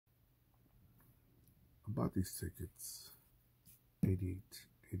bought these tickets, 88,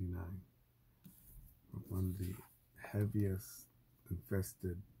 89, one of the heaviest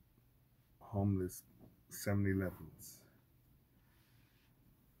infested homeless 7-Elevens.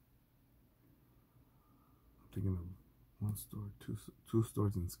 I'm thinking of one store, two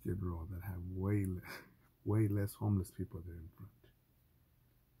stores in Skid Row that have way less homeless people there in front.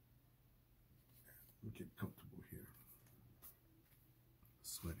 Get comfortable here.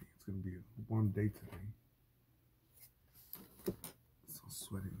 Sweating. It's gonna be a warm day today. So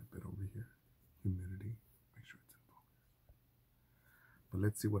sweating a bit over here. Humidity. Make sure it's in focus. But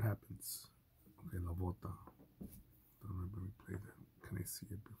let's see what happens. Okay, La Bota. Don't remember we played that. Can I see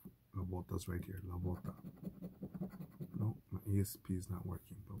it before? La Bota's right here. La Bota. No, my ESP is not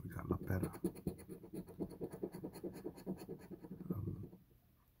working, but we got La Pera.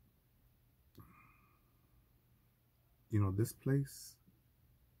 You know, this place,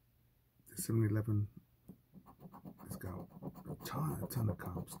 the 7-Eleven, it's got a ton of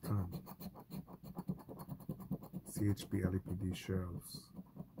cops, ton. CHP, LAPD, sheriffs,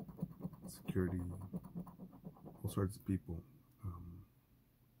 security, all sorts of people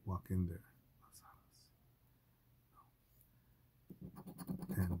walk in there.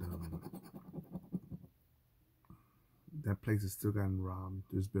 And that place has still gotten robbed.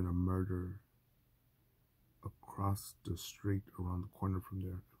 There's been a murder across the street around the corner from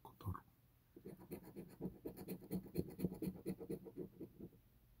there.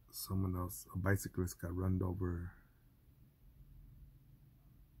 Someone else, a bicyclist, got run over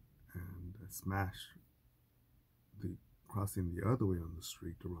and smashed crossing the other way on the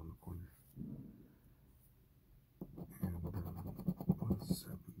street around the corner. And what else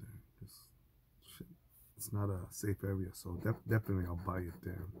happened there? It's not a safe area, so definitely I'll buy it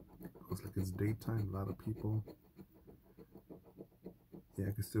there. Looks like it's daytime, a lot of people. Yeah,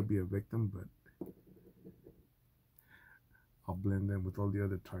 I could still be a victim, but I'll blend in with all the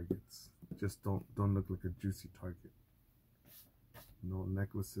other targets. Just don't look like a juicy target. No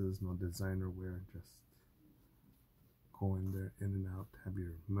necklaces, no designer wear, just go in there, in and out, have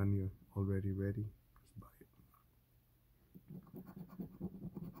your money already ready, just buy it.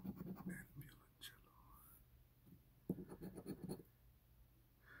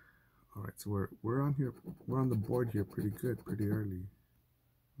 Alright, so we're on here, we're on the board here pretty good, pretty early.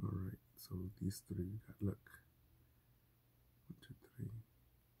 Alright, so these three, look. 1, 2, 3.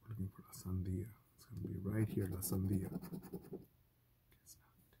 We're looking for La Sandia. It's gonna be right here, La Sandia. Guess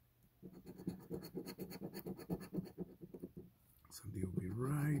not. Sandia will be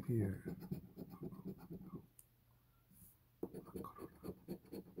right here.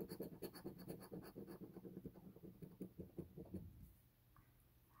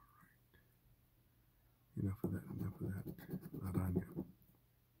 Enough of that, Aranya.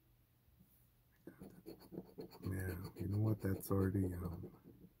 Yeah, you know what, that's already, so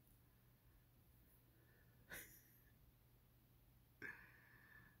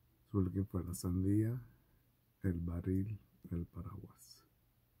we're looking for La Sandia, El Barril, El Paraguas.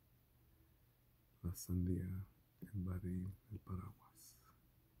 La Sandia, El Barril, El Paraguas.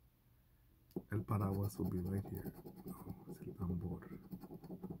 El Paraguas will be right here. Oh, it's El Tambor.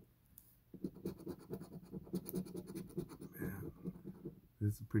 Man,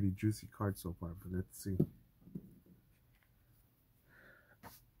 this is a pretty juicy card so far, but let's see.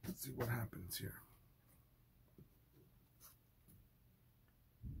 Let's see what happens here.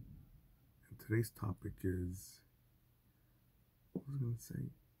 And today's topic is, what was I going to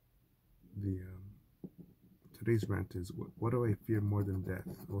say? Today's rant is, what do I fear more than death?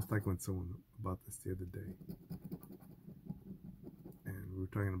 I was talking with someone about this the other day. And we were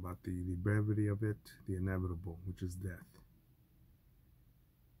talking about the brevity of it, the inevitable, which is death.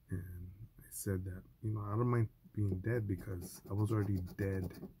 And I said that, you know, I don't mind being dead because I was already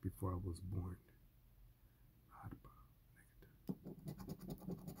dead before I was born.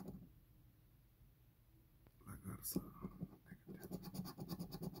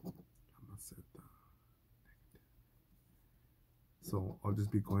 So I'll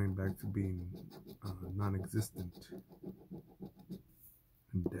just be going back to being non-existent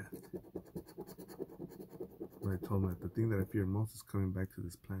in death. But I told him that the thing that I fear most is coming back to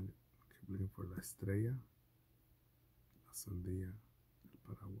this planet. I keep looking for La Estrella, La Sandia, El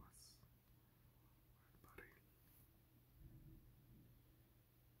Paraguas, El Barril.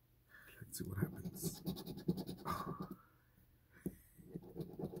 Let's see what happens.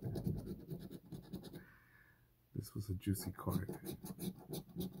 This was a juicy card.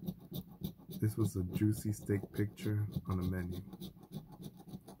 This was a juicy steak picture on a menu.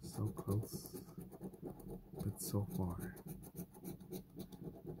 So close, but so far.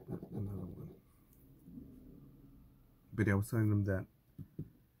 But another one. But yeah, I was telling them that,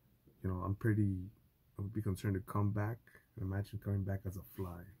 you know, I would be concerned to come back. Imagine coming back as a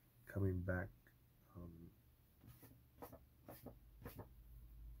fly, coming back,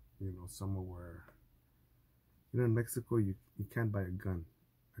 you know, somewhere where, you know, in Mexico, you can't buy a gun.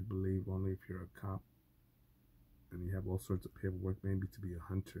 I believe only if you're a cop and you have all sorts of paperwork, maybe to be a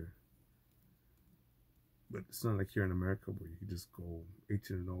hunter. But it's not like here in America where you can just go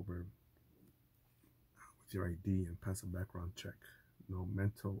 18 and over with your ID and pass a background check. No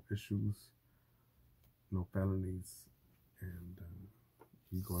mental issues, no felonies, and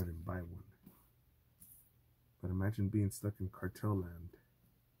you go ahead and buy one. But imagine being stuck in cartel land.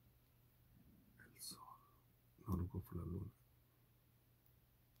 El Sol. No, don't go for La Luna.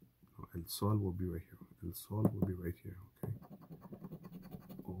 No, El Sol will be right here. El Sol will be right here, okay?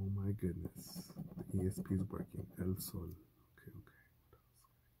 Oh my goodness. The ESP is working. El Sol. Okay, okay.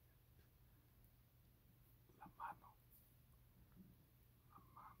 La mano. La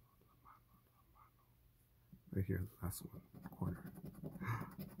mano, la mano, la mano. Right here, the last one. Corner.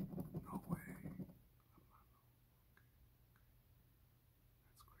 No way. La mano.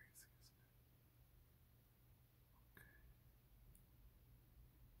 Okay. That's crazy, isn't it? Okay.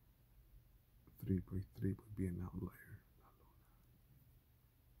 3 by 3 would be an outlier.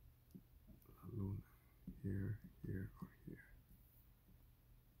 La Luna. Here, here, or here.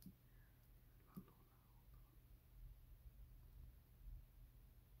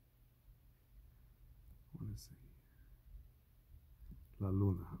 La Luna. I want to say La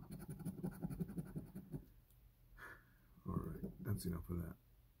Luna. Alright, that's enough of that.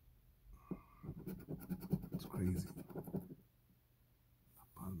 It's crazy. La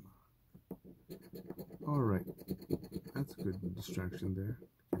Palma. Alright, that's a good distraction there.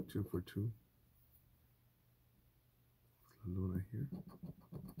 Get 2 for 2. La Luna here. Oh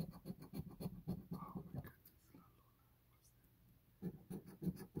my goodness,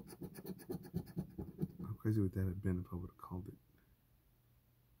 La Luna. How crazy would that have been if I would have called it?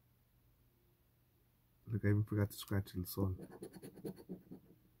 Look, I even forgot to scratch El Sol.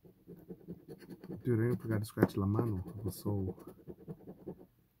 Dude, I even forgot to scratch La Mano. I was so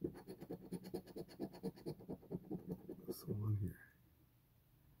on here.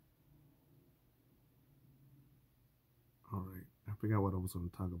 Alright, I forgot what I was going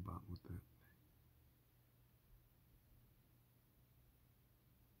to talk about with that.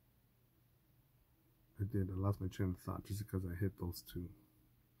 I lost my train of thought just because I hit those two.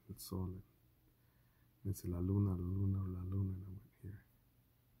 El Sol. And it's La Luna, La Luna, La Luna, and I went here.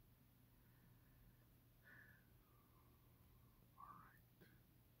 Alright.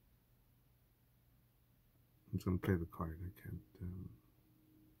 I'm just going to play the card. I can't.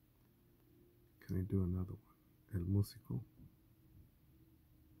 Can I do another one? El Músico.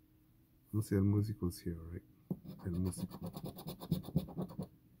 I'm going to say El Músico is here, right? El Músico.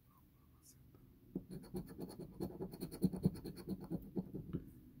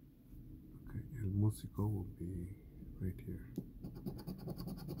 Okay, El Músico will be right here.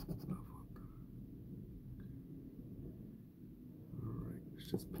 Alright, let's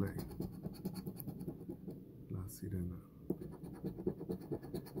just play. La Sirena.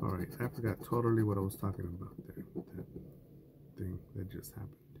 Alright, I forgot totally what I was talking about there with that thing that just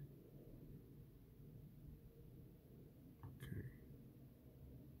happened. Okay.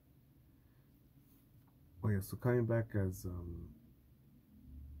 Oh yeah, so coming back as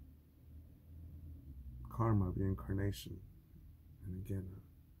karma, reincarnation. And again,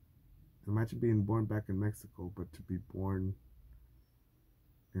 imagine being born back in Mexico, but to be born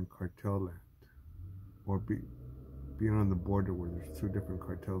in cartel land. Or being on the border where there's 2 different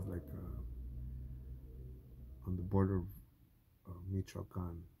cartels, like on the border of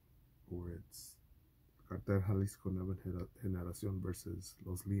Michoacan, where it's Cartel Jalisco Nueva Generación versus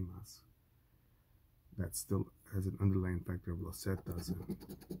Los Limas. That still has an underlying factor of Los Zetas and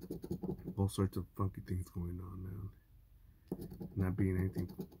all sorts of funky things going on, man. Not being anything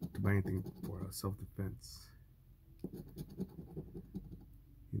to buy anything for self-defense.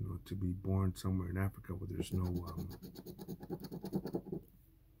 You know, to be born somewhere in Africa where there's no,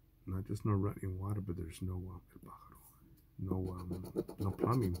 not just no running water, but there's no, no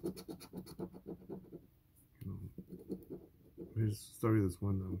plumbing. You know, here's a story of this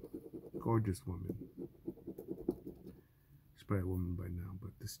one gorgeous woman. She's probably a woman by now,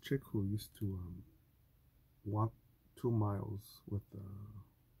 but this chick who used to walk 2 miles with a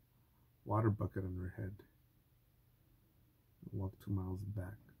water bucket on her head. Walk 2 miles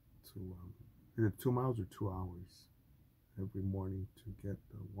back to either 2 miles or 2 hours every morning to get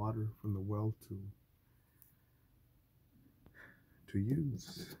the water from the well to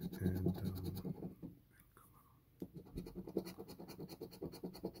use. And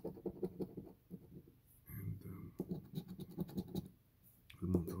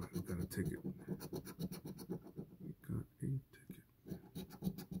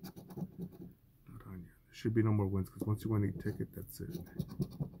Should be no more wins, because once you win a ticket, that's it.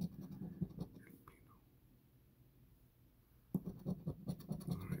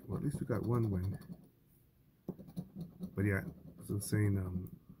 Alright, well, at least we got one win. But yeah, as I was saying,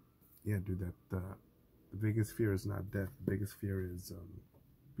 yeah, dude, that the biggest fear is not death. The biggest fear is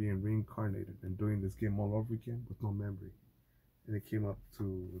being reincarnated and doing this game all over again with no memory. And it came up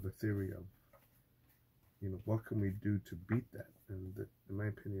to the theory of, you know, what can we do to beat that? And in my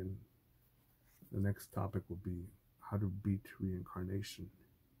opinion, the next topic will be how to beat reincarnation.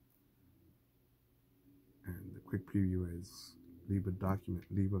 And the quick preview is leave a document,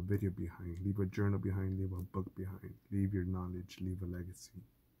 leave a video behind, leave a journal behind, leave a book behind, leave your knowledge, leave a legacy,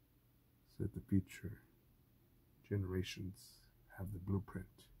 so that the future generations have the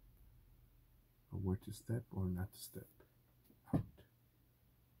blueprint of where to step or not to step.